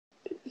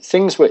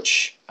things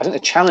which I think the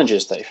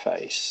challenges they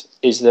face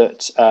is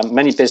that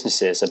many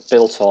businesses are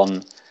built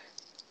on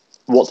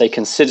what they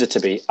consider to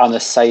be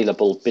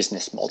unassailable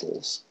business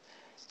models.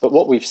 But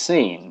what we've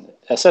seen,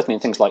 certainly in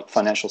things like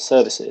financial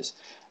services,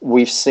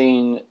 we've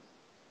seen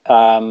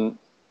them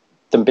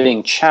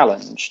being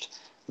challenged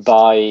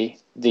by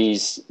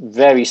these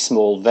very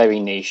small, very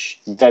niche,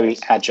 very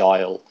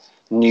agile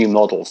new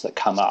models that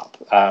come up,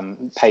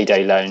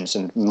 payday loans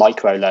and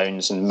micro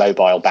loans and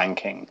mobile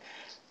banking.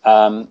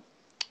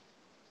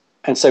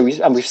 And so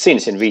we've seen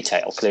it in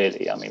retail,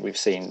 clearly. I mean, we've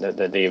seen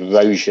the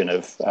erosion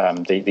of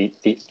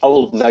the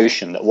old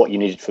notion that what you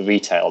needed for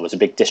retail was a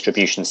big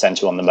distribution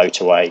centre on the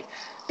motorway,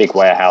 big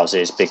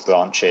warehouses, big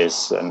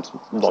branches, and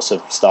lots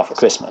of stuff at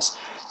Christmas.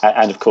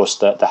 And of course,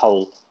 the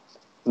whole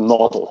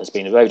model has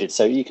been eroded.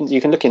 So you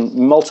can look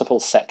in multiple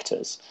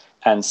sectors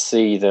and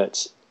see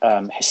that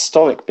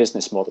historic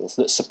business models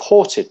that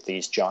supported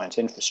these giant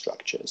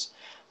infrastructures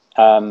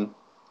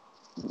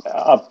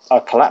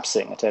are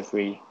collapsing at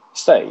every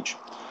stage.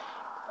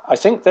 I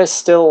think there's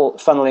still,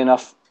 funnily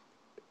enough,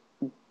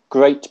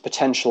 great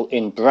potential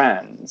in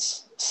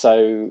brands.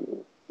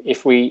 So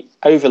if we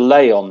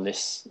overlay on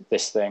this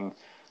thing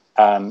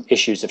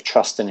issues of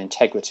trust and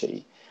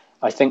integrity,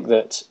 I think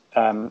that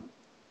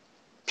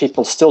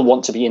people still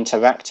want to be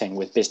interacting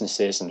with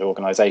businesses and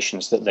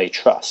organizations that they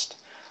trust.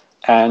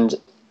 And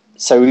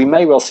so we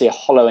may well see a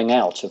hollowing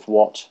out of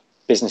what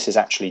businesses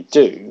actually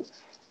do,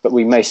 but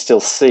we may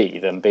still see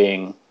them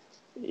being,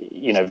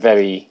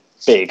 very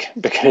big,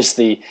 because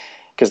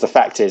the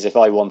fact is, if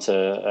I want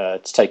to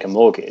take a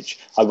mortgage,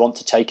 I want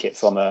to take it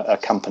from a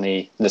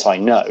company that I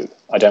know.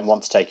 I don't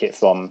want to take it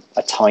from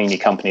a tiny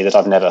company that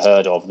I've never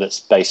heard of that's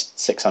based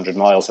 600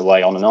 miles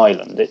away on an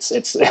island. It's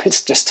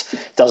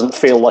just doesn't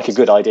feel like a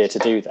good idea to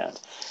do that.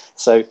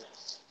 So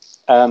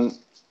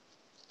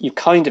you've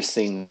kind of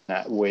seen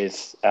that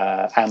with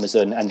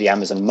Amazon and the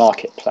Amazon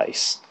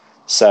marketplace.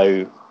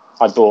 So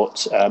I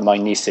bought my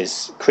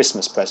niece's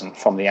Christmas present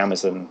from the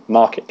Amazon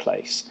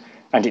marketplace,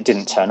 and it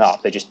didn't turn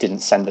up. They just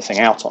didn't send the thing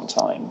out on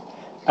time.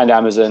 And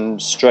Amazon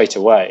straight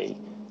away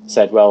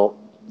said, well,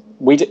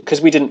 because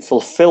we didn't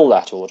fulfill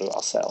that order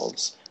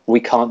ourselves, we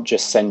can't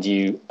just send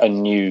you a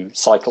new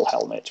cycle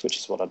helmet, which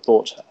is what I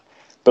bought her.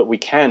 But we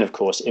can, of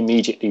course,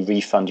 immediately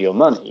refund your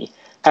money,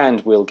 and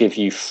we'll give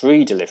you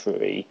free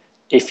delivery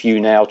if you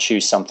now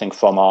choose something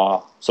from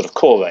our sort of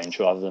core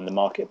range rather than the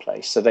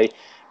marketplace. So their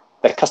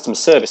customer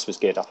service was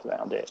geared up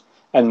around it.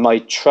 And my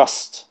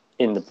trust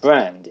in the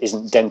brand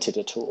isn't dented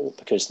at all,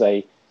 because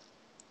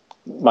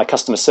my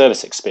customer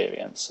service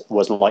experience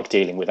was like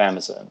dealing with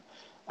Amazon,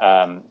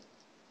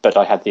 but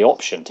I had the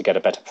option to get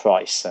a better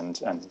price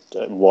and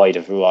a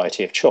wider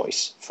variety of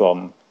choice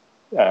from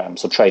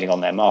sort of trading on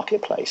their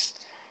marketplace.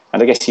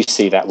 And I guess you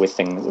see that with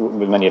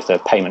many of the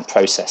payment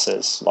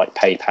processors like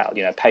PayPal.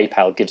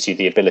 PayPal gives you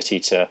the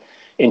ability to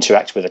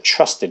interact with a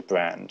trusted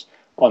brand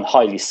on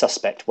highly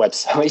suspect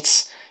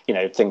websites,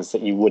 things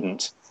that you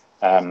wouldn't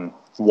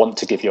want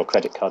to give your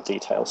credit card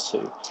details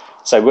to.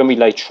 So when we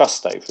lay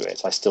trust over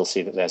it, I still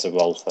see that there's a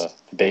role for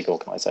big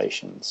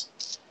organizations.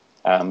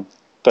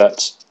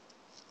 But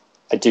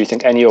I do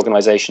think any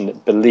organization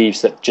that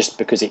believes that just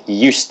because it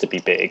used to be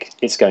big,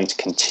 it's going to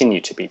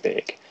continue to be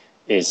big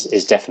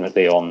is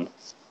definitely on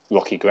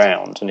rocky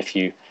ground. And if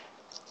you,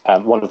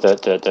 one of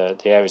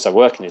the areas I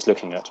work in is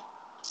looking at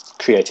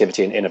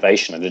creativity and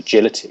innovation and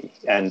agility,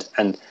 and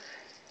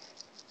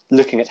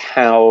looking at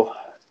how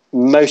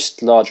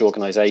most large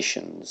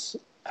organizations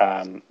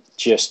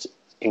just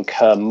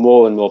incur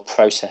more and more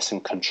process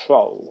and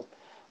control,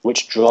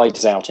 which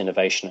drives out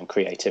innovation and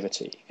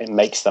creativity. It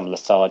makes them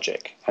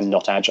lethargic and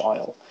not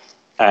agile.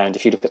 And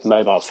if you look at the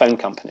mobile phone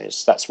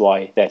companies, that's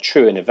why their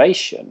true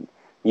innovation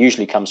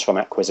usually comes from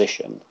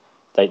acquisition.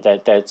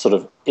 They're sort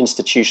of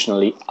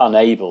institutionally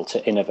unable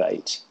to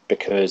innovate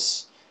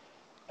because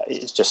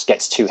it just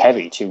gets too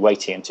heavy, too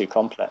weighty, and too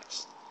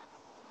complex.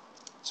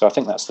 So I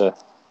think that's the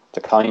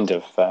kind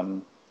of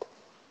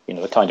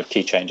the kind of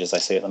key changes I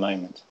see at the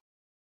moment.